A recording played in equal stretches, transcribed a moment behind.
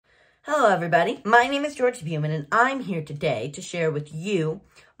Hello everybody, my name is George Buman and I'm here today to share with you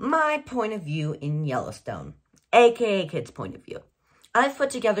my point of view in Yellowstone, aka Kids' point of view. I've put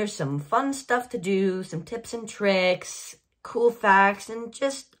together some fun stuff to do, some tips and tricks, cool facts, and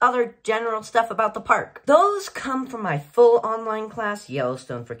just other general stuff about the park. Those come from my full online class,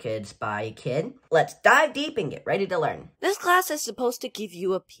 Yellowstone for Kids by a Kid. Let's dive deep and get ready to learn. This class is supposed to give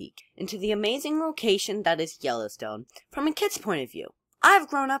you a peek into the amazing location that is Yellowstone from a kid's point of view. I've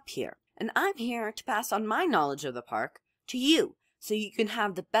grown up here, and I'm here to pass on my knowledge of the park to you, so you can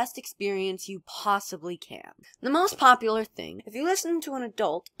have the best experience you possibly can. The most popular thing, if you listen to an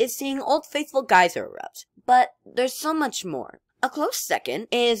adult, is seeing Old Faithful geyser erupt. But there's so much more. A close second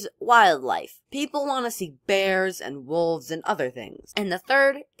is wildlife. People want to see bears and wolves and other things. And the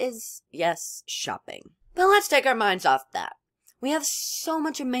third is, yes, shopping. But let's take our minds off that. We have so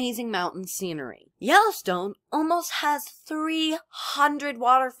much amazing mountain scenery. Yellowstone almost has 300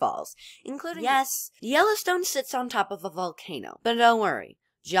 waterfalls, including... Yes, Yellowstone sits on top of a volcano. But don't worry,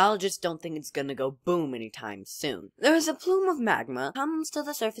 geologists don't think it's gonna go boom anytime soon. There is a plume of magma that comes to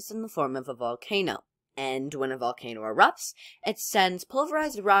the surface in the form of a volcano. And when a volcano erupts, it sends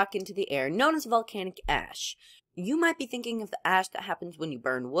pulverized rock into the air known as volcanic ash. You might be thinking of the ash that happens when you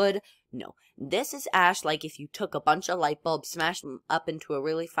burn wood. No, this is ash like if you took a bunch of light bulbs, smashed them up into a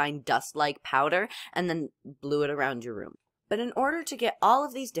really fine dust-like powder, and then blew it around your room. But in order to get all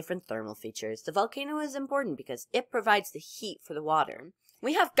of these different thermal features, the volcano is important because it provides the heat for the water.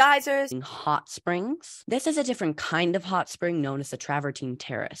 We have geysers and hot springs. This is a different kind of hot spring known as the travertine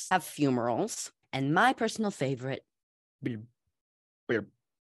terrace. We have fumaroles, and my personal favorite,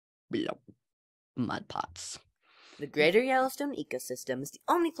 mud pots. The Greater Yellowstone ecosystem is the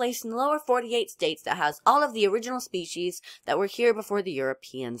only place in the lower 48 states that has all of the original species that were here before the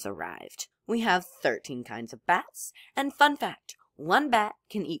Europeans arrived. We have 13 kinds of bats, and fun fact, one bat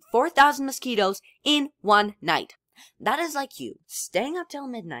can eat 4,000 mosquitoes in one night. That is like you, staying up till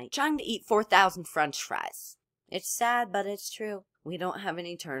midnight, trying to eat 4,000 French fries. It's sad, but it's true. We don't have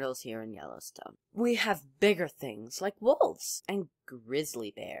any turtles here in Yellowstone. We have bigger things like wolves and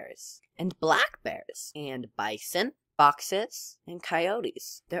grizzly bears and black bears and bison, foxes, and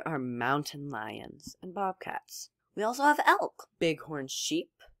coyotes. There are mountain lions and bobcats. We also have elk, bighorn sheep,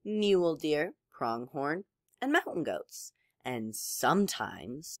 mule deer, pronghorn, and mountain goats. And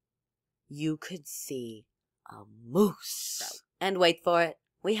sometimes you could see a moose. And wait for it.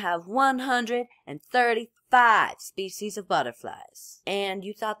 We have 135 species of butterflies. And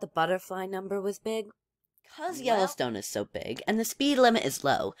you thought the butterfly number was big? Because Yellowstone is so big and the speed limit is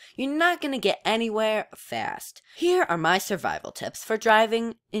low, you're not going to get anywhere fast. Here are my survival tips for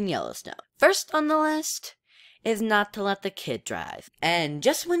driving in Yellowstone. First on the list is not to let the kid drive. And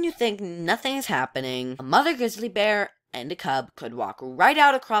just when you think nothing is happening, a mother grizzly bear and a cub could walk right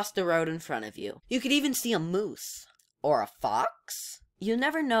out across the road in front of you. You could even see a moose. Or a fox. You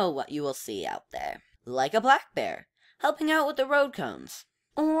never know what you will see out there. Like a black bear, helping out with the road cones.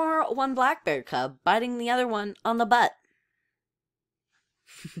 Or one black bear cub biting the other one on the butt.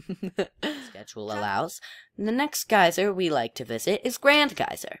 Schedule allows. The next geyser we like to visit is Grand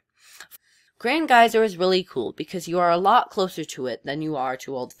Geyser. Grand Geyser is really cool because you are a lot closer to it than you are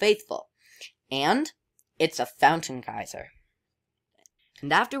to Old Faithful. And it's a fountain geyser.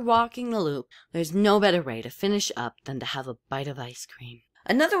 And after walking the loop, there's no better way to finish up than to have a bite of ice cream.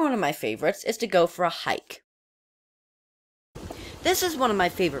 Another one of my favorites is to go for a hike. This is one of my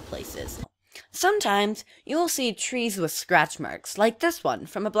favorite places. Sometimes you will see trees with scratch marks, like this one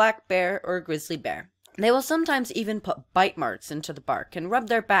from a black bear or a grizzly bear. They will sometimes even put bite marks into the bark and rub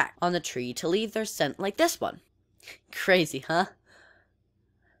their back on the tree to leave their scent like this one. Crazy, huh?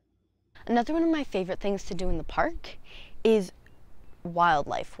 Another one of my favorite things to do in the park is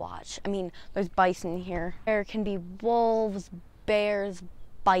wildlife watch. I mean, there's bison here. There can be wolves, bears,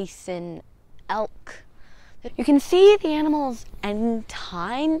 bison, elk. You can see the animals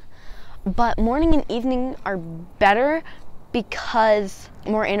anytime, but morning and evening are better because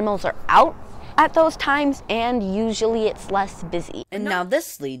more animals are out at those times and usually it's less busy. And now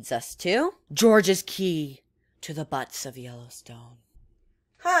this leads us to George's key to the butts of Yellowstone.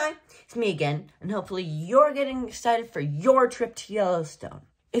 Hi, it's me again, and hopefully you're getting excited for your trip to Yellowstone.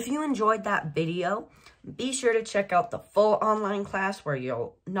 If you enjoyed that video, be sure to check out the full online class where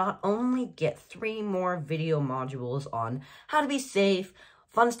you'll not only get 3 more video modules on how to be safe,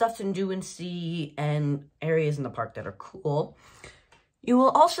 fun stuff to do and see, and areas in the park that are cool. You will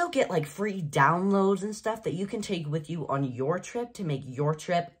also get like free downloads and stuff that you can take with you on your trip to make your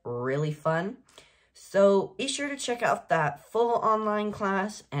trip really fun. So be sure to check out that full online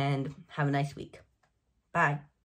class and have a nice week. Bye.